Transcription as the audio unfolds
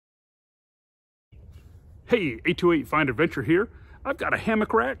Hey, 828 Find Adventure here. I've got a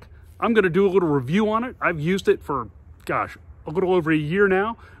hammock rack. I'm going to do a little review on it. I've used it for, gosh, a little over a year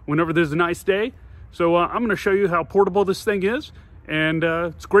now, whenever there's a nice day. So I'm going to show you how portable this thing is, and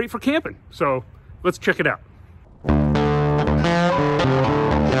it's great for camping. So let's check it out.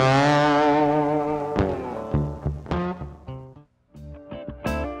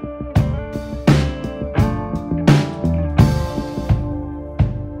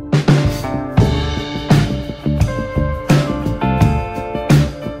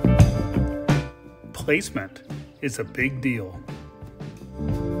 Placement is a big deal.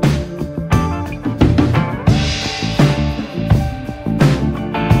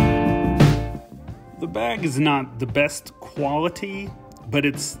 The bag is not the best quality, but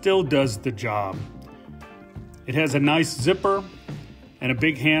it still does the job. It has a nice zipper and a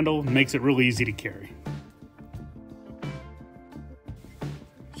big handle, makes it really easy to carry.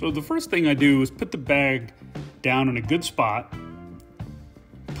 So the first thing I do is put the bag down in a good spot,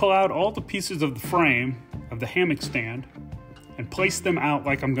 pull out all the pieces of the frame of the hammock stand and place them out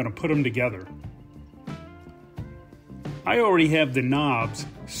like I'm going to put them together. I already have the knobs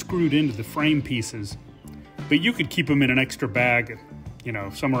screwed into the frame pieces, but you could keep them in an extra bag,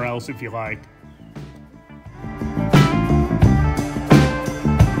 somewhere else if you like.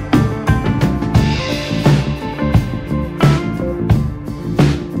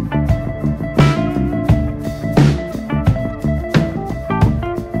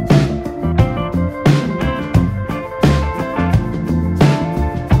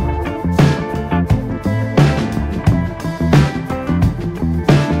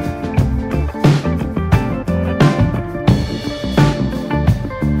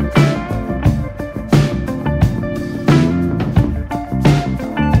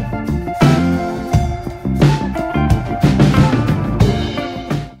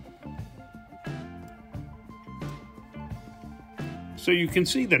 So you can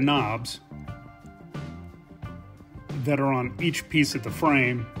see the knobs that are on each piece of the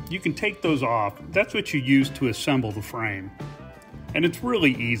frame. You can take those off. That's what you use to assemble the frame. And it's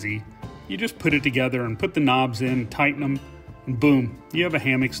really easy. You just put it together and put the knobs in, tighten them, and boom, you have a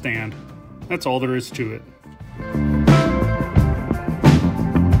hammock stand. That's all there is to it.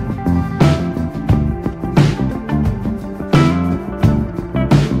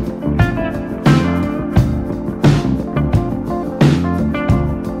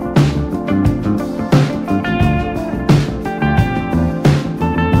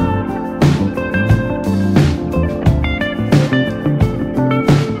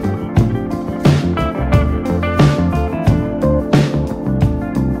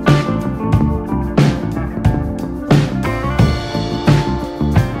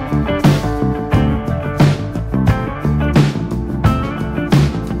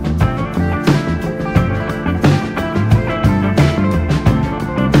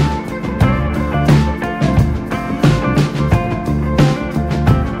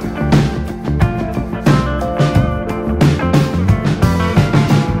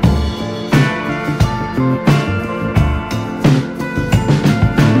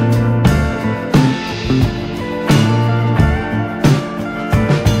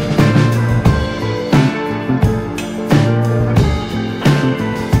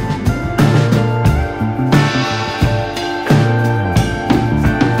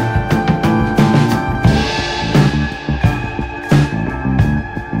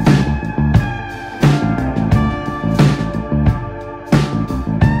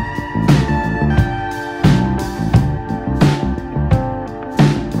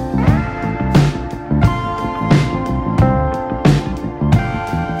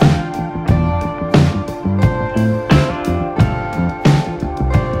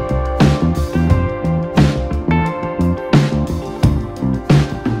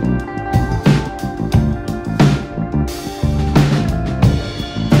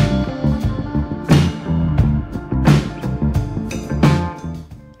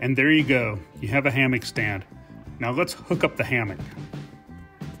 And there you go, you have a hammock stand. Now let's hook up the hammock.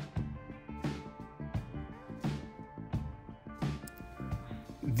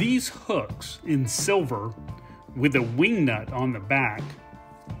 These hooks in silver with a wing nut on the back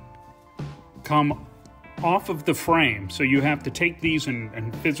come off of the frame, so you have to take these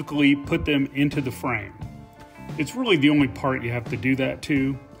and physically put them into the frame. It's really the only part you have to do that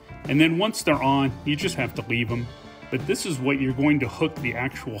to, and then once they're on, you just have to leave them. But this is what you're going to hook the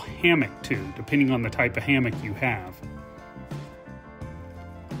actual hammock to, depending on the type of hammock you have.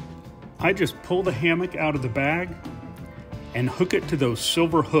 I just pull the hammock out of the bag and hook it to those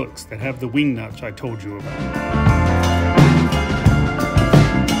silver hooks that have the wing nuts I told you about.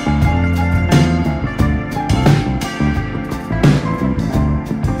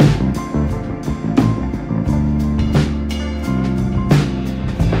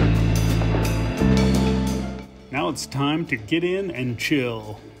 it's time to get in and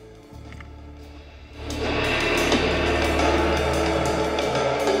chill.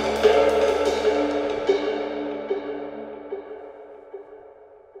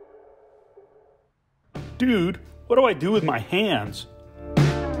 Dude, what do I do with my hands?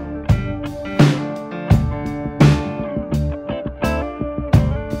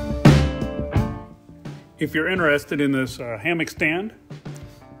 If you're interested in this hammock stand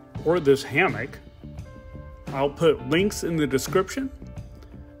or this hammock, I'll put links in the description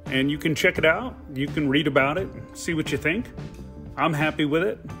and you can check it out. You can read about it, see what you think. I'm happy with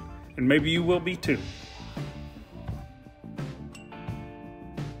it, and maybe you will be too.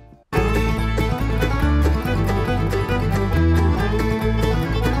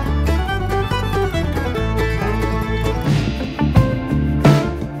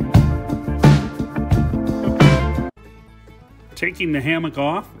 Taking the hammock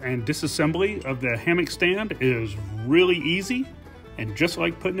off and disassembly of the hammock stand is really easy and just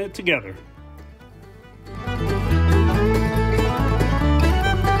like putting it together.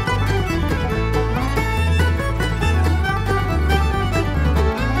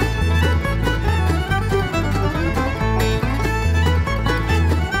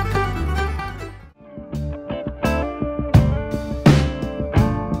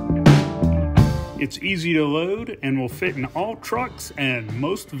 It's easy to load and will fit in all trucks and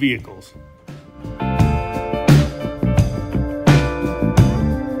most vehicles.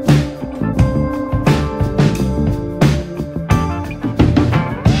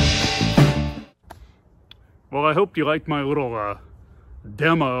 Well, I hope you liked my little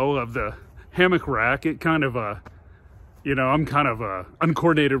demo of the hammock rack. It kind of, you know, I'm kind of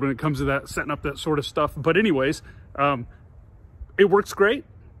uncoordinated when it comes to that, setting up that sort of stuff. But anyways, it works great.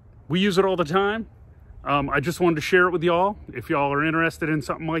 We use it all the time. I just wanted to share it with y'all if y'all are interested in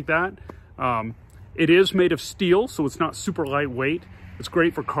something like that. It is made of steel, so it's not super lightweight. It's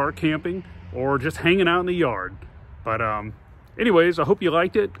great for car camping or just hanging out in the yard. But anyways, I hope you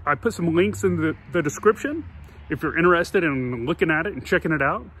liked it. I put some links in the description if you're interested in looking at it and checking it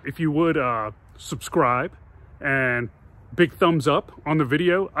out. If you would subscribe and big thumbs up on the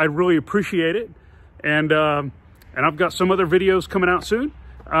video, I'd really appreciate it. And I've got some other videos coming out soon.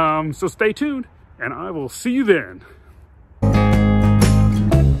 So stay tuned, and I will see you then.